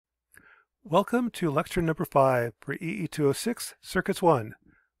Welcome to lecture number 5 for EE206, Circuits 1,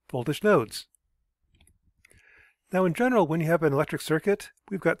 Voltage Nodes. Now in general, when you have an electric circuit,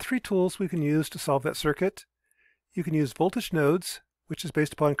 we've got three tools we can use to solve that circuit. You can use voltage nodes, which is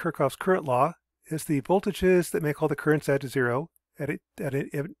based upon Kirchhoff's current law. It's the voltages that make all the currents add to zero at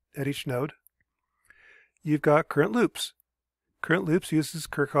each node. You've got current loops. Current loops uses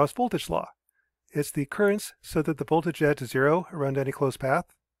Kirchhoff's voltage law. It's the currents so that the voltage add to zero around any closed path.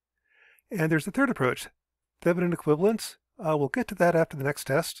 And there's a third approach, Thevenin equivalence. We'll get to that after the next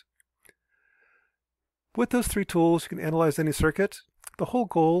test. With those three tools, you can analyze any circuit. The whole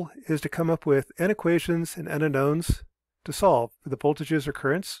goal is to come up with n equations and n unknowns to solve for the voltages or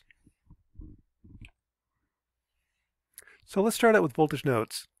currents. So let's start out with voltage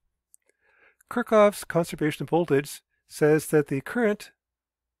nodes. Kirchhoff's conservation of voltage says that the current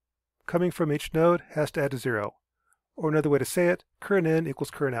coming from each node has to add to zero. Or another way to say it, current in equals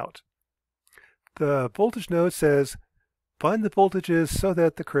current out. The voltage node says, find the voltages so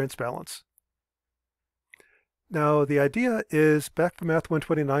that the currents balance. Now the idea is, back from Math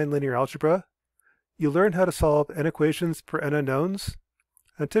 129 linear algebra, you learn how to solve n equations for n unknowns,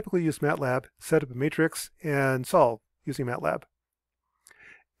 and typically use MATLAB, set up a matrix, and solve using MATLAB.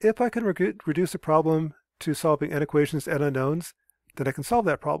 If I can reduce a problem to solving n equations to n unknowns, then I can solve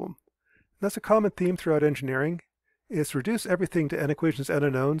that problem. That's a common theme throughout engineering, is reduce everything to n equations n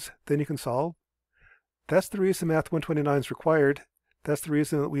unknowns, then you can solve. That's the reason Math 129 is required. That's the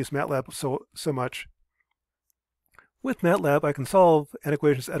reason that we use MATLAB so much. With MATLAB, I can solve n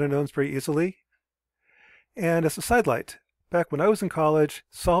equations n unknowns very easily. And as a sidelight, back when I was in college,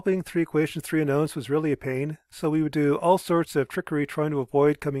 solving three equations, three unknowns was really a pain. So we would do all sorts of trickery trying to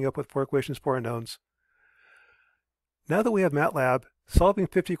avoid coming up with four equations, four unknowns. Now that we have MATLAB, solving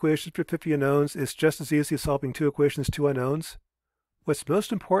 50 equations for 50 unknowns is just as easy as solving two equations, two unknowns. What's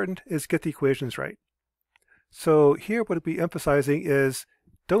most important is get the equations right. So here what we'll be emphasizing is,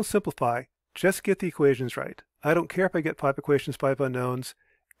 don't simplify, just get the equations right. I don't care if I get 5 equations, 5 unknowns.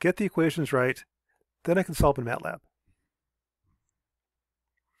 Get the equations right, then I can solve in MATLAB.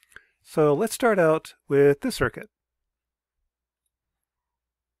 So let's start out with this circuit.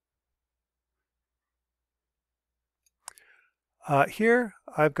 Here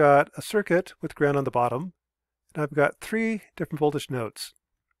I've got a circuit with ground on the bottom, and I've got 3 different voltage nodes.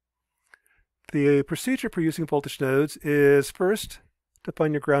 The procedure for using voltage nodes is first to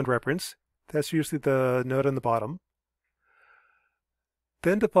find your ground reference. That's usually the node on the bottom.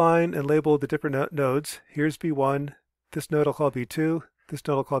 Then define and label the different nodes. Here's V1, this node I'll call V2, this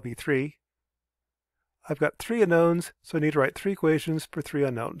node I'll call V3. I've got 3 unknowns, so I need to write 3 equations for 3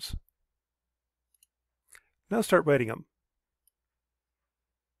 unknowns. Now start writing them.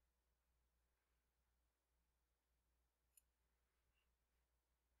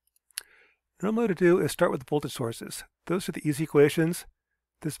 Normally what to do is start with the voltage sources. Those are the easy equations.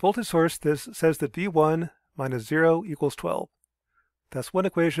 This voltage source says that V1 minus 0 equals 12. That's one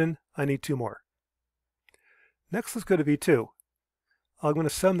equation. I need 2 more. Next, let's go to V2. I'm going to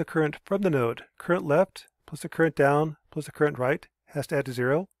sum the current from the node. Current left plus the current down plus the current right has to add to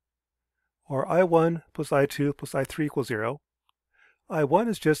 0. Or I1 plus I2 plus I3 equals 0. I1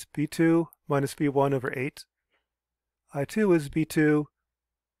 is just V2 minus V1 over 8. I2 is V2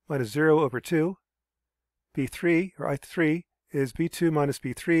 minus 0 over 2. V3, or I3, is V2 minus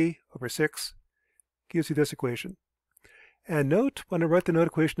V3 over 6. Gives you this equation. And note, when I write the node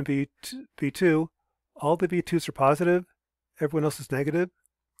equation of V2, all the V2s are positive, everyone else is negative.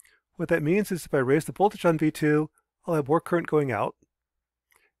 What that means is if I raise the voltage on V2, I'll have more current going out.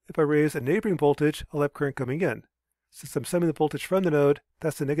 If I raise a neighboring voltage, I'll have current coming in. Since I'm summing the voltage from the node,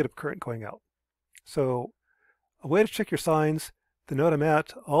 that's the negative current going out. So a way to check your signs, the node I'm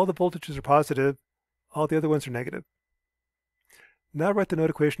at, all the voltages are positive, all the other ones are negative. Now write the node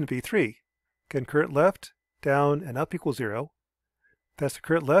equation of V3. Again, current left, down, and up equals 0. That's the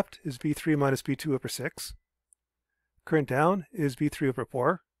current left is V3 minus V2 over 6. Current down is V3 over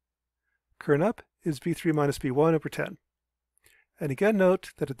 4. Current up is V3 minus V1 over 10. And again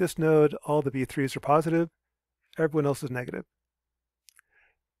note that at this node, all the V3s are positive, everyone else is negative.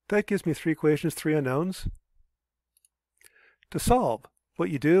 That gives me 3 equations, 3 unknowns. To solve, what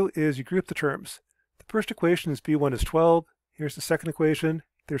you do is you group the terms. The first equation is V1 is 12. Here's the second equation.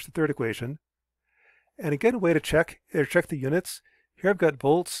 There's the third equation. And again, a way to check the units. Here I've got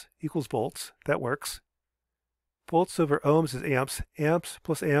volts equals volts. That works. Volts over ohms is amps. Amps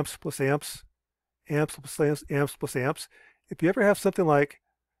plus amps plus amps. Amps plus amps plus amps. If you ever have something like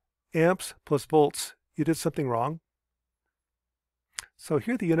amps plus volts, you did something wrong. So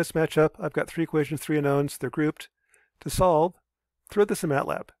here the units match up. I've got 3 equations, 3 unknowns. They're grouped. To solve, throw this in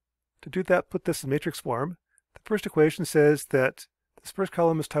MATLAB. To do that, put this in matrix form. The first equation says that this first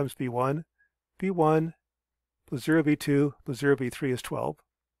column is times B1. B1 plus 0B2 plus 0B3 is 12.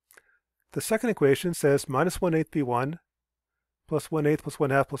 The second equation says minus 1/8 B1 plus 1/8 plus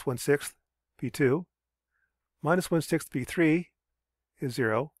 1/2 plus 1/6 B2 minus 1/6 B3 is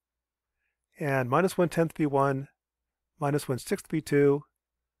 0. And minus 1/10 B1 minus 1/6 B2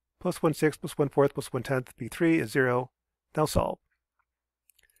 plus 1/6 plus 1/4 plus 1/10 B3 is 0. Now solve.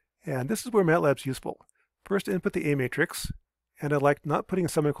 And this is where MATLAB's useful. First input the A matrix, and I like not putting a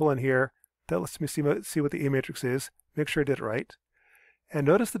semicolon here. That lets me see what the A matrix is, make sure I did it right. And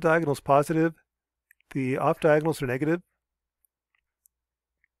notice the diagonal is positive, the off diagonals are negative.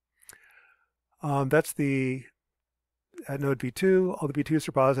 That's the at node B2, all the B2s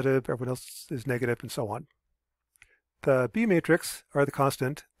are positive, everyone else is negative, and so on. The B matrix are the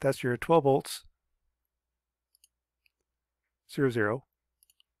constant, that's your 12 volts, 0, 0.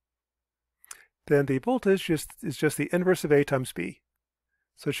 Then the voltage is just the inverse of A times B.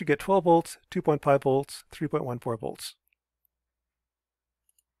 So it should get 12 volts, 2.5 volts, 3.14 volts.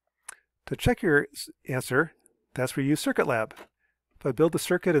 To check your answer, that's where you use Circuit Lab. If I build the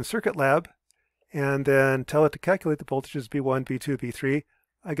circuit in Circuit Lab and then tell it to calculate the voltages B1, B2, B3,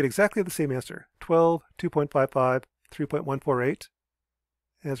 I get exactly the same answer, 12, 2.55, 3.148.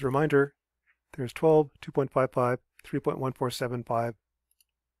 As a reminder, there's 12, 2.55, 3.1475.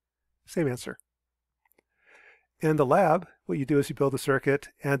 Same answer. In the lab, what you do is you build a circuit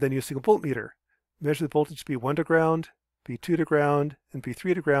and then using a voltmeter, measure the voltage B1 to ground, B2 to ground, and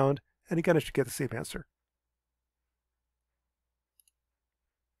B3 to ground, and again, I should get the same answer.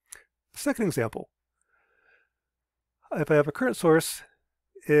 Second example. If I have a current source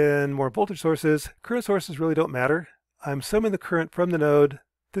in more voltage sources, current sources really don't matter. I'm summing the current from the node.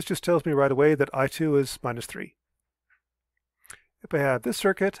 This just tells me right away that I2 is minus 3. If I have this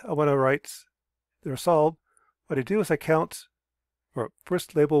circuit, I want to write or solve. What I do is I count, or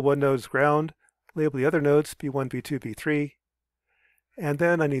first label one node as ground, label the other nodes B1, B2, B3, and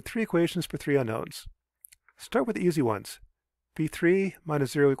then I need 3 equations for 3 unknowns. Start with the easy ones. B3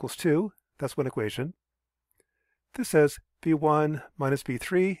 minus 0 equals 2, that's one equation. This says B1 minus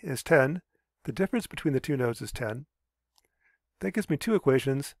B3 is 10. The difference between the two nodes is 10. That gives me 2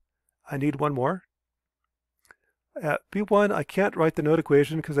 equations. I need one more. At B1, I can't write the node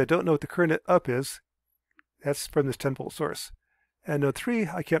equation because I don't know what the current up is. That's from this 10 volt source. At node 3,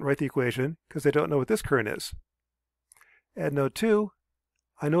 I can't write the equation because I don't know what this current is. At node 2,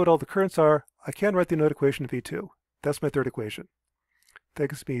 I know what all the currents are. I can write the node equation of V2. That's my third equation. That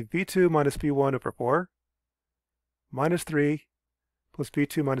gives me V2 minus V1 over 4 minus 3 plus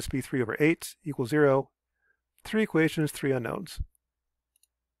V2 minus V3 over 8 equals 0. 3 equations, 3 unknowns.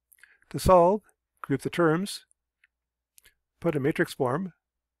 To solve, group the terms, put in matrix form,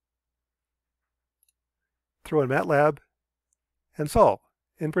 throw in MATLAB, and solve.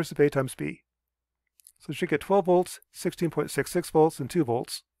 Inverse of A times B. So you should get 12 volts, 16.66 volts, and 2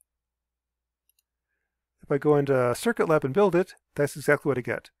 volts. If I go into Circuit Lab and build it, that's exactly what I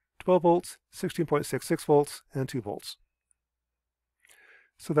get. 12 volts, 16.66 volts, and 2 volts.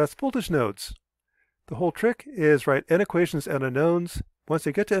 So that's voltage nodes. The whole trick is write n equations and unknowns. Once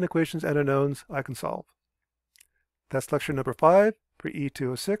I get to n equations and unknowns, I can solve. That's lecture number 5 for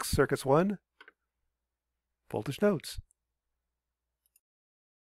EE206, Circuits 1, voltage nodes.